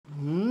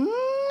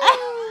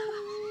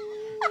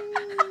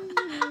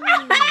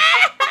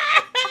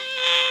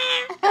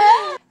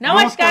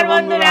নমস্কার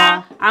বন্ধুরা,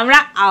 আমরা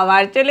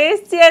আবার চলে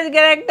এসেছি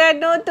আজকের একটা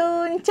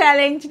নতুন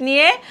চ্যালেঞ্জ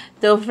নিয়ে।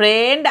 তো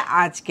ফ্রেন্ড,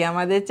 আজকে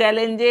আমাদের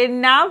চ্যালেঞ্জের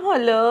নাম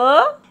হলো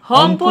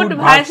home food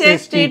versus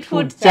street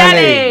food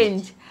challenge.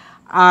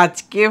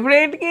 আজকে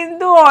ফ্রেন্ড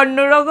কিন্তু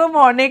অন্যরকম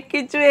অনেক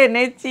কিছু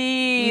এনেছি।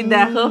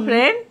 দেখো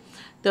ফ্রেন্ড,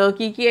 তো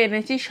কি কি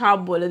এনেছি সব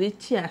বলে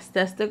দিচ্ছি আস্তে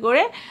আস্তে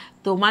করে।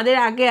 তোমাদের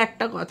আগে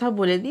একটা কথা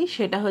বলে দিই,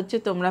 সেটা হচ্ছে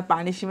তোমরা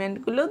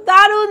পানিশমেন্টগুলো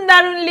দারুণ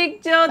দারুণ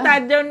লিখছো,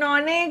 তার জন্য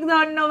অনেক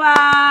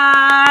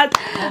ধন্যবাদ।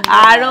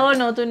 আরও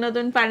নতুন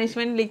নতুন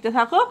পানিশমেন্ট লিখতে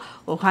থাকো,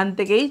 ওখান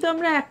থেকেই তো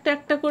আমরা একটা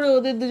একটা করে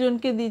ওদের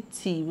দুজনকে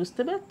দিচ্ছি,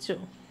 বুঝতে পারছো?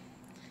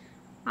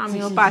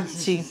 আমিও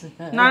পাচ্ছি,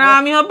 না না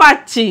আমিও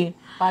পাচ্ছি,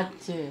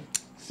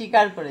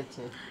 স্বীকার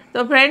করেছে।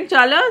 তো ফ্রেন্ড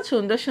চলো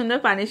সুন্দর সুন্দর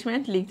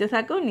পানিশমেন্ট লিখতে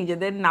থাকো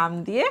নিজেদের নাম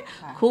দিয়ে।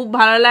 খুব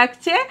ভালো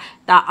লাগছে,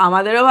 তা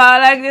আমাদেরও ভালো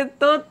লাগছে।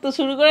 তো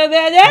শুরু করে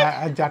দেওয়া যায়।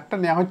 যারটা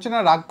নেওয়া হচ্ছে না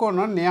রাগ করো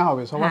না, নেওয়া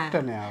হবে, সবারটা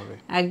নেওয়া হবে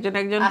একজন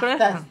একজন করে,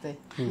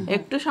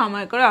 একটু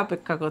সময় করে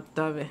অপেক্ষা করতে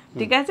হবে,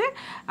 ঠিক আছে?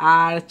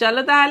 আর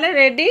চলো তাহলে,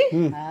 রেডি?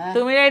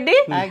 তুমি রেডি?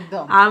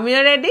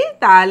 আমিও রেডি,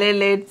 তাহলে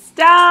লেটস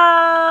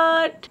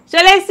স্টার্ট।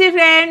 চলে এসছি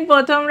ফ্রেন্ড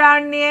প্রথম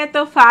রাউন্ড নিয়ে।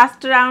 তো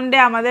ফার্স্ট রাউন্ডে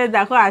আমাদের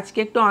দেখো আজকে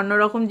একটু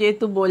অন্যরকম,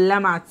 যেহেতু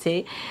বললাম আছে,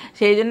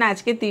 সেই জন্য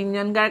আজকে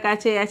তিনজনকার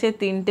কাছে আছে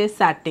তিনটে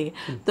স্যাটে।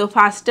 তো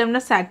ফার্স্টে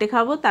আমরা স্যাটে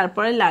খাবো,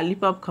 তারপরে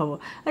ললিপপ খাবো।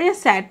 আচ্ছা,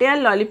 স্যাটে আর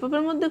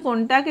ললিপপের মধ্যে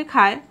কোনটাকে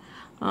খায়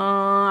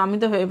আমি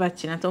তো ভেবে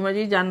পাচ্ছি না। তোমরা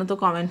যদি জানো তো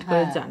কমেন্ট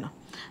করে জানো,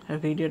 আর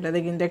ভিডিওটাতে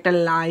কিন্তু একটা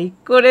লাইক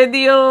করে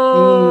দিও।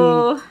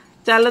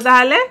 চলো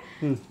তাহলে,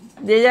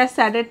 যে যার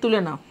স্যাটে তুলে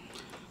নাও।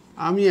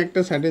 আমি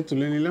একটা স্যাটে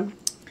তুলে নিলাম।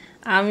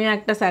 আমিও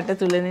একটা স্যাটে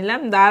তুলে নিলাম।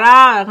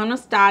 দাঁড়াও, এখনো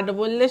স্টার্ট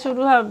বললে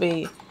শুরু হবে।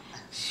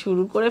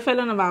 শুরু করে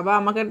ফেলো না বাবা,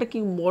 আমাকে একটা কি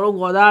বড়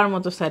গদার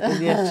মতো স্যাটে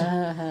দিয়েছে।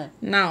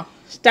 নাও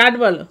স্টার্ট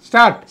বলো।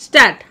 Start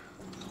start.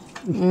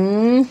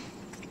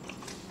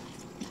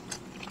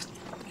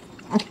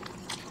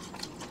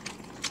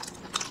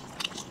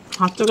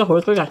 হাত থেকে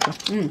হয়ে করে যাচ্ছে।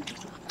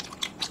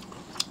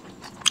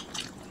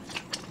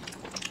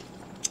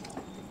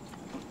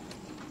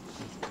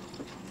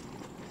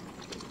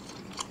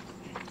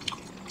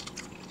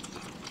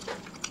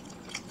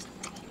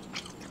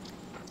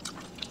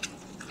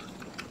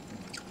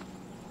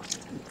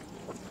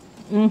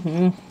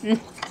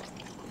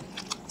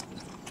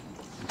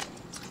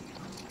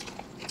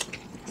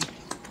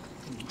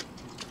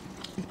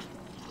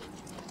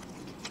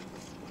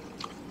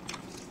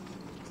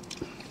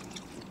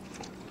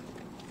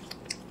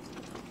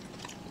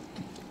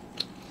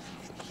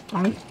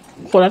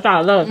 খোলাটা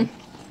আলাদা হবে।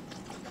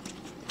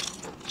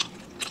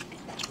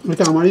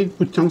 এটা আমারই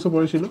কুচ্ছাংশ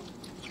পড়েছিল।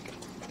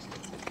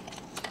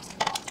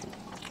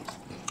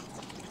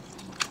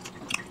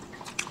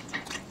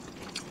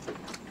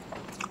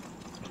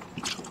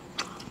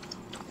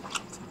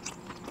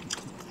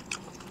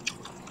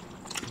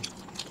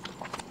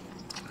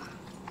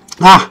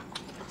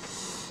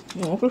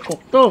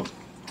 শক্ত।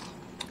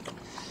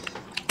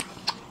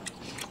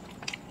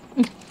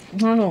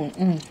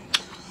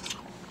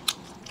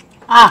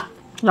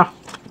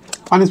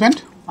 পানিশমেন্ট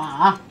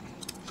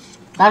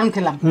দারুণ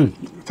খেলাম।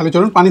 তাহলে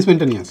চলুন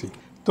পানিশমেন্টটা নিয়ে আসি।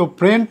 তো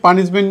ফ্রেন্ড,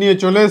 পানিশমেন্ট নিয়ে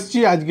চলে এসেছি।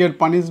 আজকের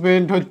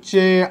পানিশমেন্ট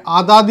হচ্ছে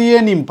আদা দিয়ে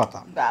নিম পাতা।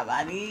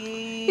 বাবারি,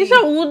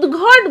 এসব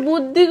উদ্ঘট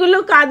বুদ্ধিগুলো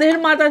কাদের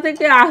মাথা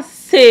থেকে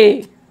আসছে?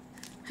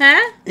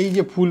 হ্যাঁ, এই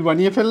যে ফুল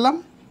বানিয়ে ফেললাম,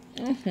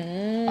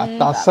 আর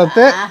তার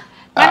সাথে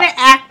মানে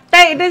একটা,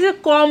 এটা যে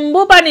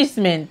কম্বো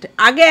পানিশমেন্ট।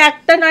 আগে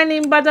একটা নয়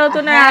নিম পাতা হতো,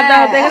 না আদা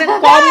হতো, এখানে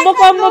কম্বো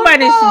কম্বো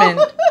পানিশমেন্ট।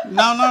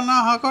 না না না,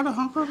 হা করো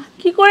হা করো।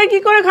 কি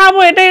করে খাবো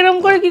এটা? এরকম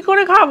করে কি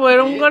করে খাবো?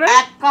 এরকম করে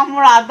এক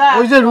কামড় আদা,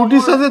 ওই যে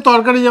রুটির সাথে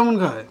তরকারি যেমন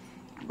খায়।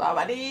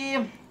 বাবারি,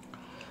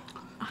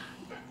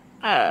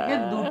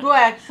 দুটো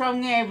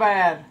একসঙ্গে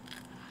এবার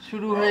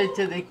শুরু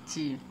হয়েছে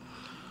দেখছি।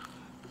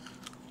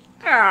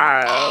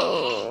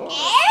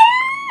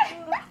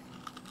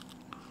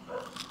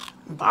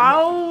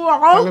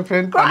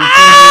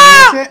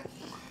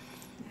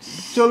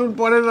 চলুন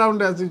পরের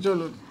রাউন্ডে আসি।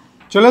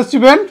 চলে এসছি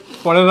ফ্রেন্ড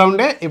পরের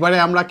রাউন্ডে। এবারে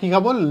আমরা কি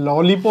খাবো?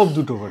 ললিপপ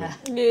দুটো করে।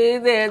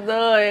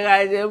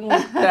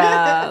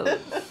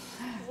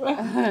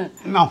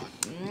 নাও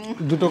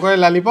দুটো করে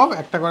ললিপপ,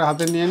 একটা করে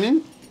হাতে নিয়ে নিন।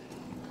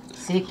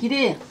 সে কি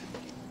রে,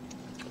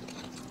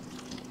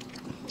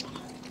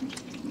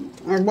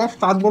 একবার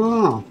স্টার্ট বললো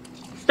না?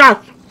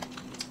 স্টার্ট।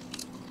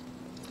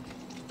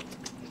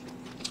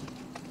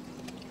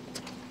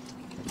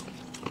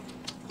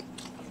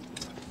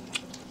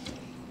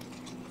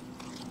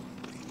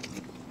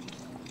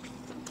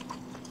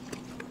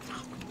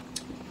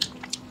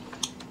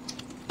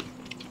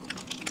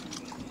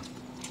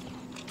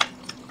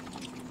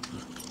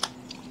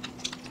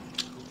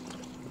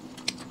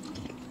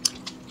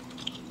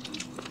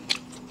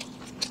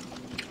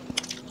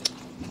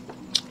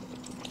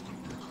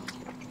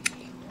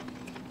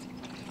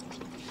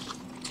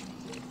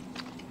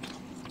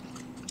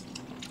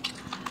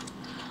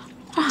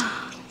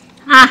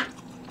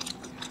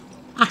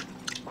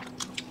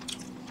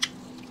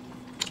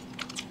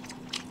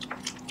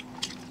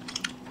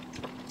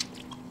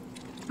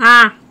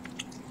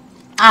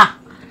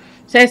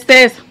 শেষ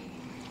শেষ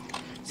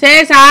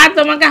শেষ, আর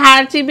তোমাকে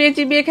হাড় চিবিয়ে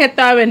চিবিয়ে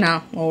খেতে হবে না,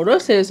 ওরও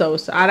শেষ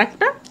অবস্থা। আর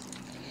একটা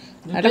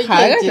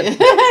খাওয়া গেছে,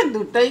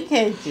 দুটোই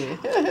খেয়েছে।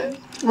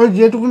 ওই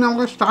যেটুকুনি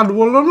আমাকে স্টার্ট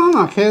বললো না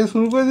না খেয়ে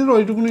শুরু করে দিল,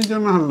 ওইটুকুনির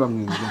জন্য হারলাম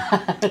কিন্তু।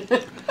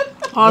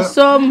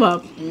 অসম্ভব।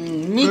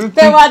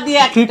 মিথ্যাবাদী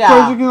ঠিক একটা।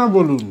 করেছে কিনা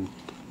বলুন।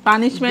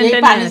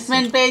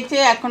 পানিশমেন্ট পেয়েছে,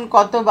 এখন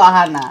কত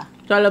বাহানা।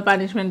 চলো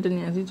পানিশমেন্ট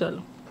নিয়ে আসি,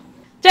 চলো।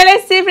 চলে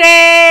এসছি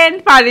ফ্রেন্ড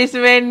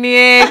পানিশমেন্ট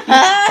নিয়ে।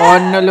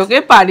 অন্য লোকে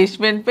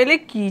পানিশমেন্ট পেলে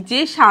কি যে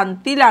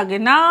শান্তি লাগে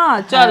না।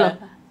 চলো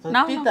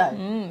না,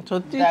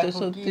 সত্যি তো,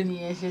 সত্যি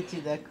নিয়ে এসেছি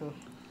দেখো।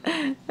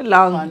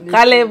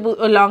 লঙ্কা লেবু,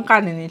 লঙ্কা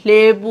নেই,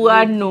 লেবু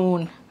আর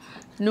নুন,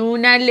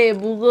 নুন আর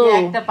লেবু গো।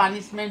 একটা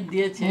পানিশমেন্ট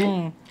দিয়েছে,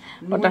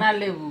 নুন আর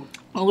লেবু।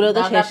 ওগুলো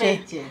তো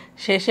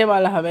শেষে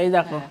বলা হবে। এই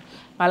দেখো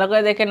ভালো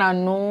করে দেখে না,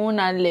 নুন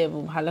আর লেবু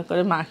ভালো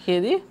করে মাখিয়ে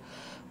দিই।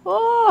 ও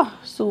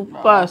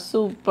সুপার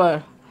সুপার।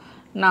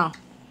 না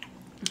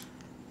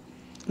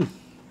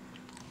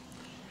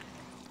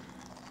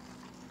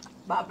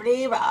বাপরে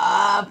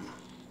বাপ,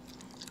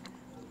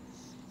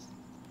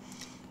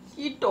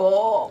 কি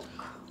টক।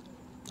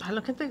 ভালো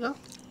খেতে গো,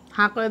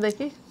 হাঁ করে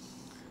দেখি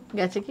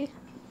গেছে কি।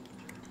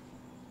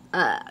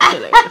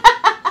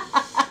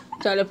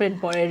 চলো ফ্রেন্ড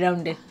পরের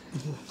রাউন্ডে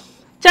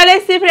চলে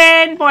এসছি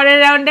ফ্রেন্ড, পরের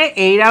রাউন্ডে।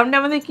 এই রাউন্ডে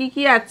আমাদের কি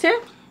কি আছে?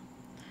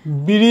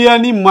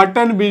 Biryani,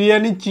 mutton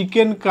biryani,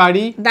 chicken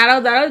curry. দাঁড়াও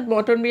দাঁড়াও,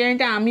 মটন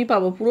বিরিয়ানিটা আমি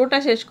পাবো, পুরোটা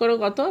শেষ করো।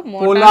 কত?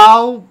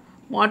 পোলাও,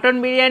 মটন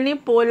বিরিয়ানি,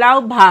 পোলাও,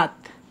 ভাত,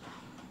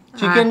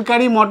 chicken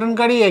curry, mutton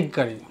curry, egg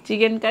কারি।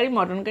 Chicken curry,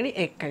 mutton curry,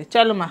 egg কারি।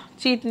 চলো মা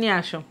চিট নিয়ে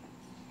আসো,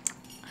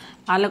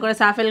 ভালো করে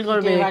সাফেল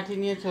করবে,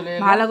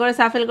 ভালো করে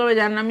সাফেল করবে,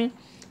 জান আমি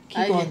কি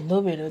গন্ধ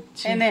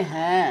বেরোচ্ছে।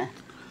 হ্যাঁ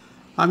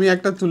আমি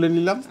একটা তুলে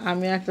নিলাম,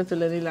 আমি একটা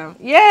তুলে দিলাম।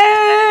 ইয়ে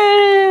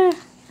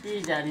কি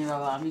জানি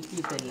বাবা আমি কি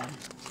পেলাম।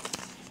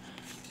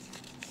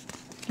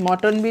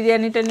 মটন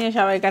বিরিয়ানিটা নিয়ে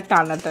সবাইকার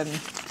টানাটানি।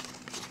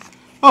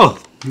 ও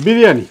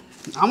বিরিয়ানি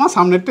আমার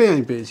সামনেরটাই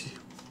আমি পেয়েছি।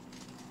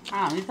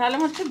 আমি তাহলে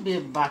হচ্ছে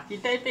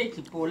বাকিটাই পেয়েছি,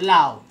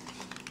 পোলাও।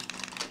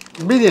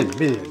 বিরিয়ানি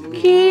বিরিয়ানি।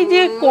 কি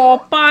যে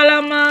কপাল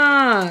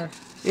আমার।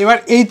 এবার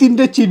এই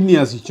তিনটে চিট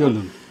নিয়ে আসি,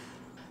 চলুন।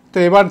 তো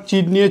এবার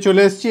চিট নিয়ে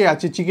চলে এসেছি।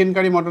 আছে chicken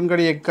curry, mutton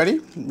curry, egg কারি,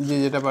 যে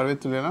যেটা পারবে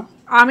তুলে না।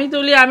 আমি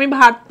তুলি, আমি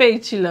ভাত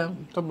পেয়েছিলাম।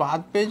 তো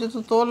ভাত পেয়েছো তো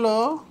তোলো।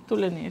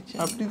 তুলে নিয়েছি।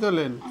 আপনি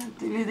তোলেন,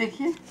 তুলে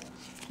দেখি।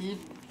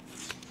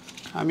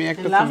 আমি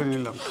একটা তুলে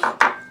নিলাম।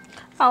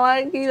 আমার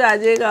কি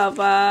বাজে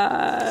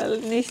কপাল।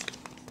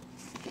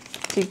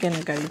 চিকেন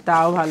কারি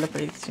তাও ভালো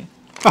পেয়েছি।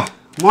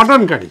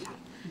 মটন কারি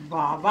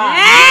বাবা,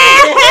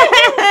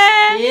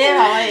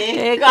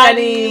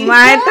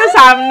 মায়ের তো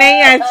সামনেই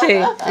আছে,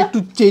 একটু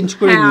চেঞ্জ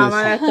করে নিয়ে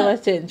আমার একটা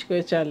চেঞ্জ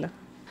করে। চলো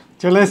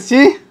চলে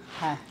এসেছি।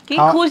 কি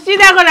খুশি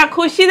দেখো না,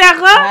 খুশি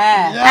দেখো।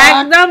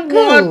 একদম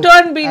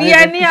মটন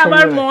বিরিয়ানি,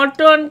 আবার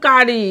মটন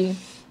কারি।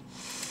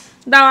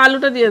 দাও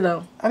আলুটা দিয়ে দাও।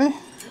 আরে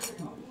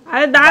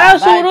আরে দাঁড়াও,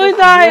 শুরুই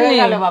তো হয়নি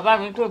বাবা।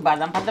 আমি একটু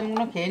বাদাম ফাদাম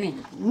গুলো খেয়ে নি।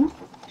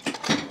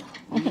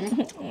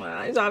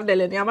 সব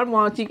ঢেলে নি। আমার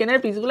চিকেনের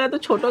পিসগুলো এত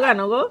ছোট কেন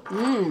গো?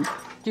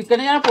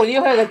 চিকেনে যেন পরিয়ে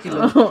হয়ে গেছিল।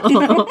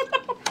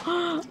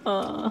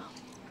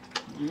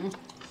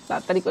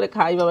 তাড়াতাড়ি করে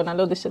খাই বাবা,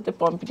 নাহলে ওদের সাথে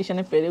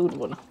কম্পিটিশনে পেরে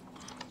উঠবো না।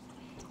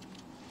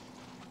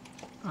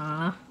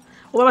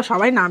 ও বাবা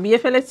সবাই নামিয়ে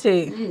ফেলেছে।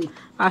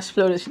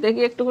 আসলো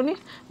দেখি একটুখানি,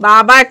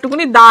 বাবা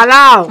একটুখানি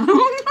দাঁড়াও।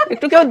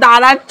 একটু কেউ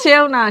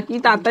দাঁড়াচ্ছেও না, কি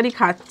তাড়াতাড়ি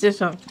খাচ্ছে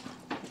সব।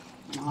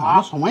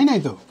 আমার সময় নাই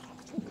তো।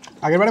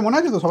 আগের বারে মনে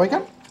আছে তো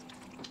সবাইকার?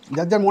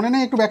 যার যার মনে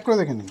নেই একটু ব্যাক করে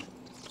দেখে নিন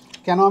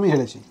কেন আমি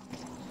হেরেছি।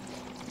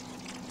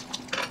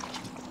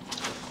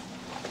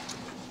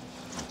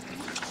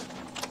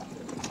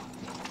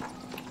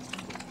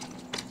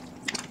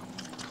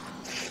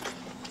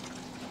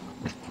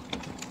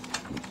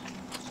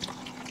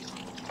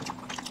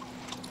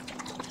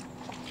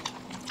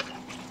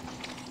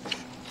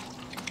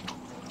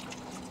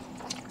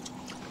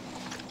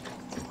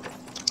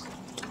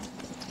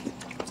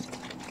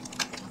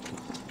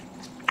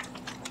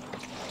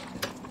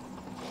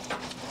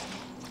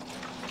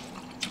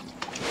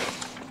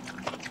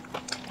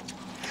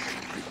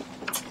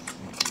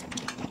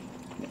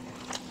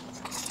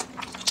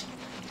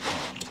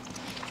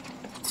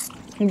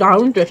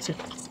 দারুণ টেস্টি।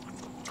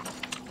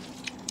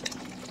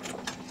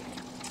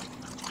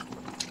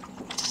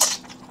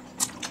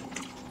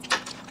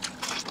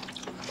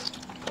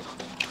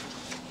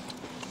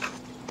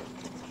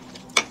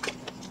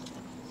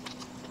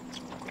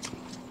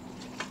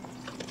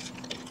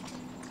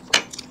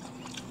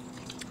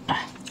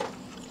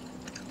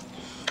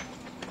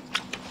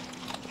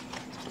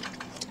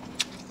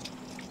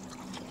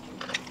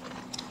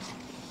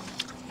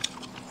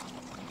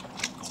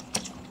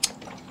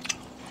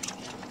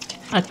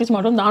 এক পিস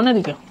মটন দাও না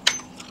দিকে,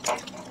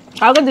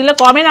 কাউকে দিলে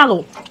কমে না গো।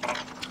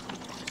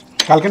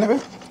 কালকে নেবে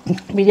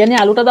বিরিয়ানি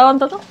আলুটা দাও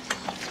অন্তত।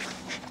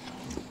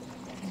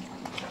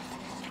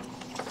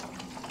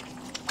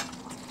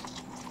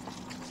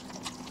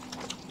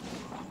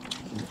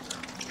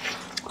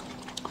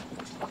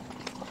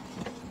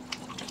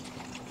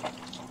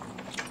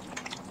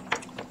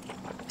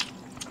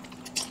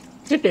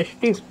 কি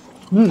টেস্টি।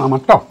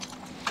 আমারটা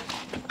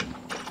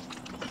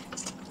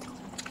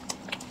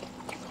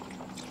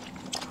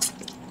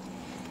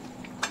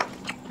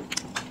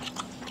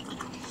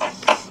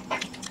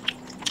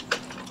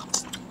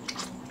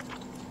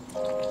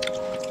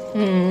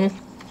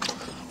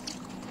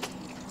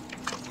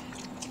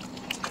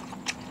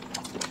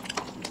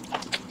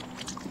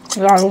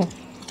দারুণ।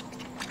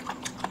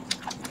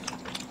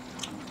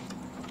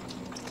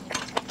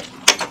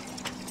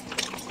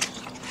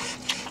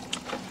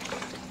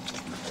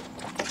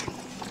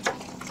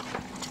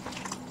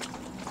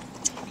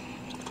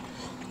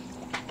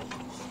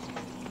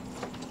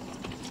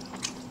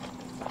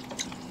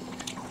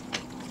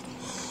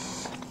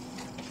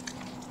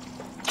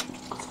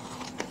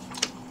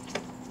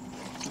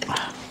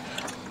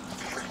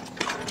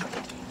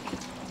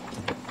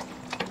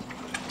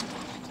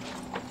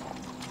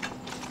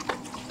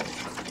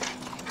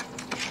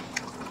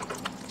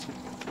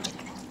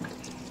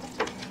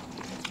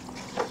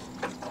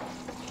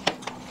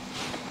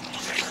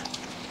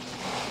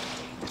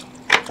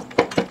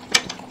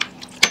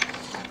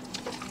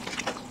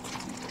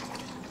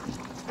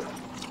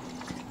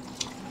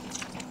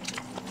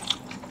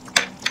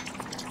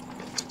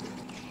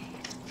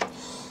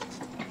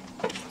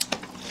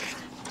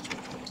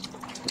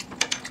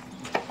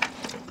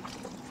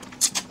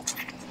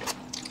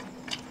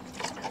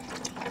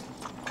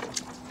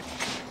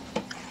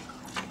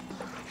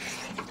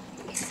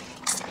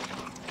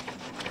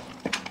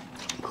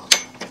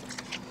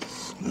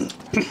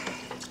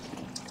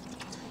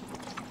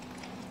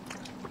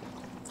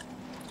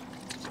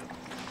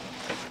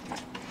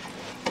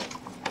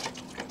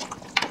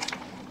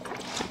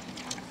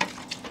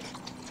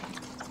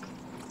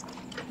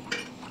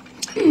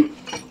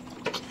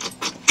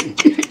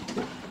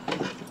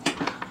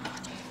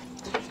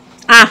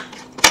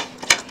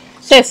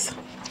 শেষ।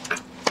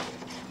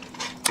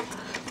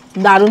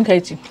 দারুণ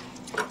খাইছি।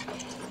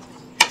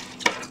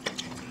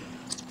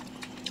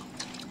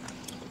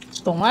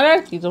 তোমার আর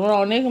কি, তোমার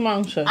অনেক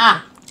মাংস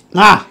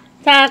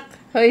থাক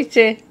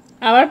হয়েছে,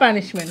 আবার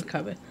পানিশমেন্ট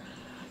খাবে।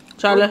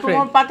 চলো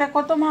তোমার পাতে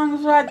কত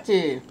মাংস আছে?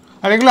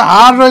 আর এগুলো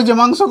হাড় রয়েছে,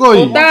 মাংস কই?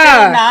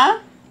 না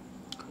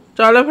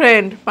চলো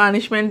ফ্রেন্ড,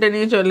 পানিশমেন্টটা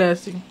নিয়ে চলে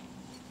আসি।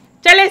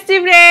 চলে এসছি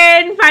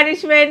ফ্রেন্ড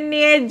পানিশমেন্ট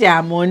নিয়ে।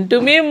 যেমন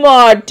তুমি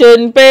মটন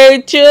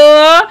পেয়েছো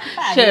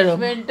সেরকম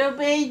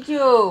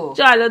পেয়েছো।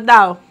 চলো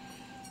দাও,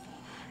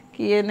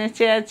 কি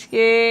এনেছে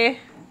আজকে?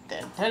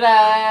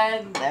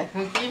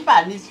 দেখো কি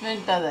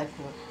পানিশমেন্টটা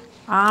দেখো,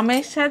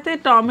 আমের সাথে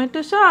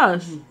টমেটো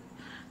সস।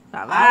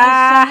 বাবা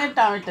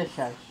টমেটো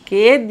সস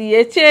কে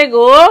দিয়েছে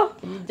গো?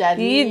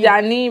 কি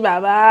জানি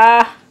বাবা।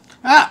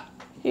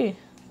 কি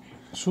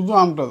শুধু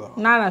আমটা দাও?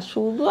 না না,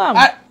 শুধু আম।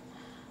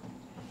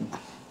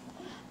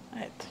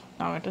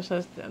 টমেটো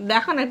সস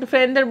দেখো না, একটু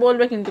ফ্রেন্ডদের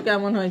বলবে কিন্তু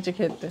কেমন হয়েছে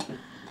খেতে।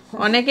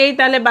 অনেকেই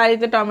তাহলে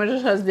বাড়িতে টমেটো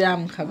সস দিয়ে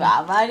আম খাবে।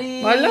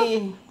 বলো।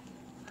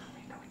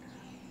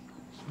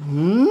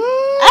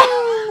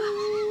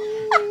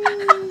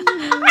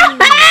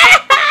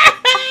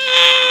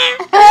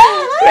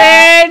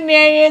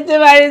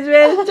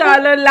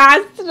 চলো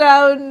লাস্ট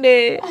রাউন্ডে।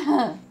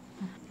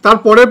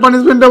 তারপরের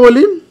পানিশমেন্টটা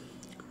বলি।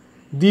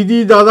 দিদি,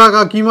 দাদা,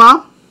 কাকিমা,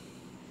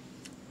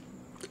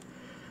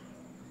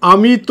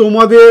 আমি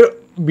তোমাদের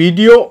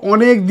ভিডিও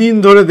অনেক দিন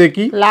ধরে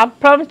দেখি। Love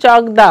from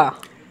চকদা।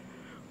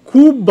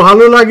 খুব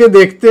ভালো লাগে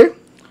দেখতে।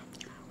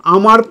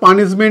 আমার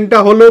পানিশমেন্টটা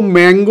হলো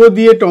ম্যাঙ্গো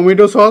দিয়ে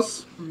টমেটো সস।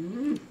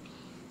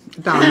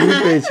 এটা আমি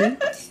পেয়েছি।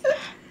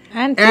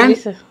 and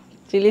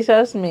chilli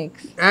sauce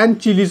mix. And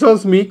chilli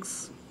sauce mix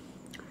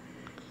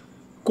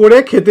করে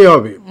খেতে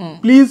হবে।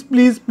 প্লিজ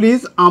প্লিজ প্লিজ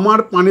আমার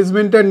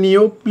পানিশমেন্টটা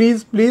নিও। Please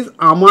please.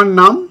 আমার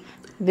নাম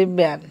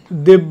দিব্যান।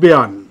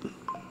 দেব্যান।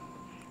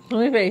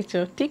 তুমি পেয়েছো,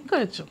 ঠিক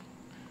করেছো,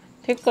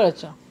 ঠিক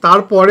করেছো।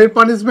 তারপরের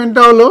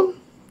পানিশমেন্টটা হলো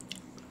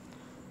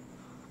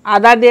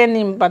আদা দিয়ে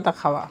নিম পাতা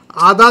খাওয়া।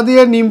 আদা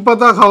দিয়ে নিম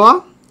পাতা খাওয়া।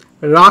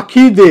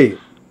 রাখি দে।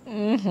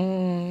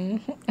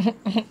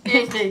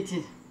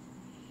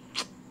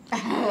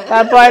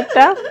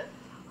 তারপরটা।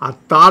 আর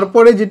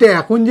তারপরে যেটা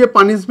এখন যে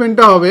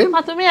পানিশমেন্টটা হবে,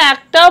 তুমি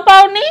একটাও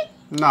পাওনি?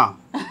 না,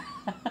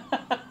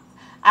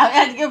 আমি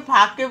আজকে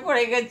ফাঁকে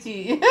পড়ে গেছি।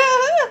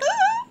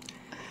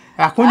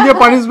 এখন যে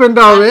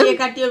পানিশমেন্টটা হবে,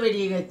 কাটিয়ে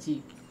বেরিয়ে গেছি।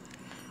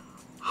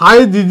 হাই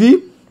দিদি,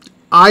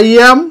 I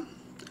am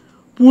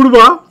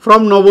Purba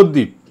from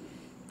Nabadwip.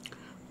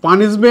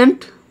 Punishment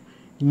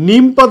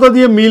নিম পাতা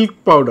দিয়ে milk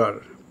powder.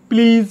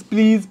 Please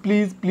please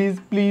please please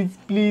please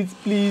please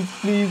please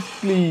please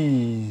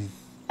please.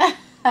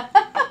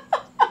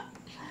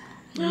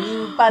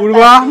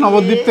 পূর্বা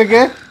নবদ্বীপ থেকে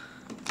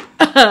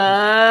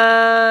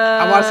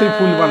আবার সেই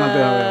ফুল বানাতে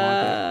হবে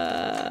আমাকে।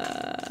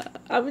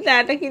 আমি তো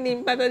এটা কি নিম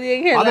পাতা দিয়ে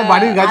খেলাম। আমাদের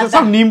বাড়ির গাছে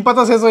সব নিম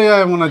পাতা শেষ হয়ে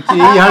যাবে মনে হচ্ছে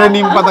এই হারে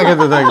নিম পাতা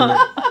খেতে থাকলে।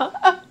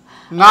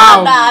 না,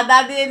 আদা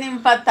দিয়ে নিম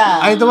পাতা।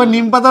 আমি তোমার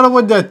নিম পাতার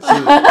উপর যাচ্ছি।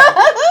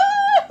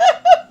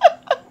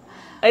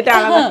 এটা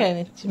আলাদা খেয়ে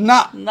নিচ্ছি। না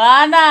না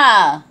না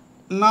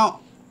না,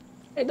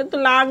 এটা তো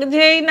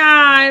লাগছেই না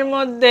এর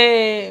মধ্যে।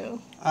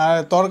 আর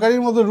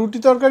তরকারির মতো, রুটি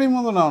তরকারির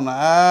মতো নাও না।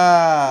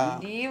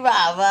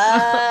 বাবা,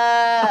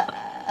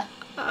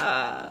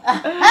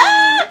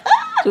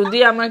 যদি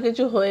আমার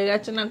কিছু হয়ে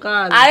গেছে না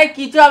কাল। আরে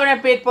কিছু হবে না,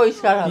 পেট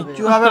পরিষ্কার হবে।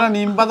 কিচ্ছু হবে না,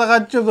 নিম পাতা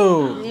খাচ্ছ তো।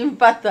 নিম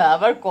পাতা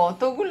আবার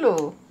কতগুলো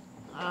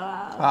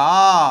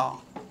খাও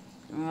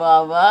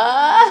বাবা।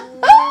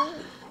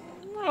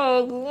 ও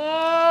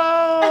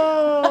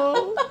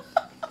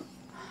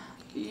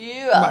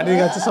বাড়ির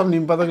কাছে সব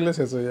নিম পাতাগুলো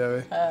শেষ হয়ে যাবে।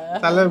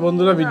 তাহলে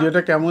বন্ধুরা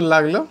ভিডিওটা কেমন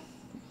লাগলো,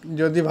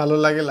 যদি ভালো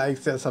লাগে লাইক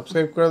শেয়ার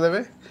সাবস্ক্রাইব করে দেবে।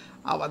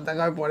 আবার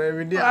দেখা হবে পরের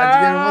ভিডিও।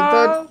 আজকের মতো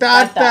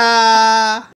টাটা।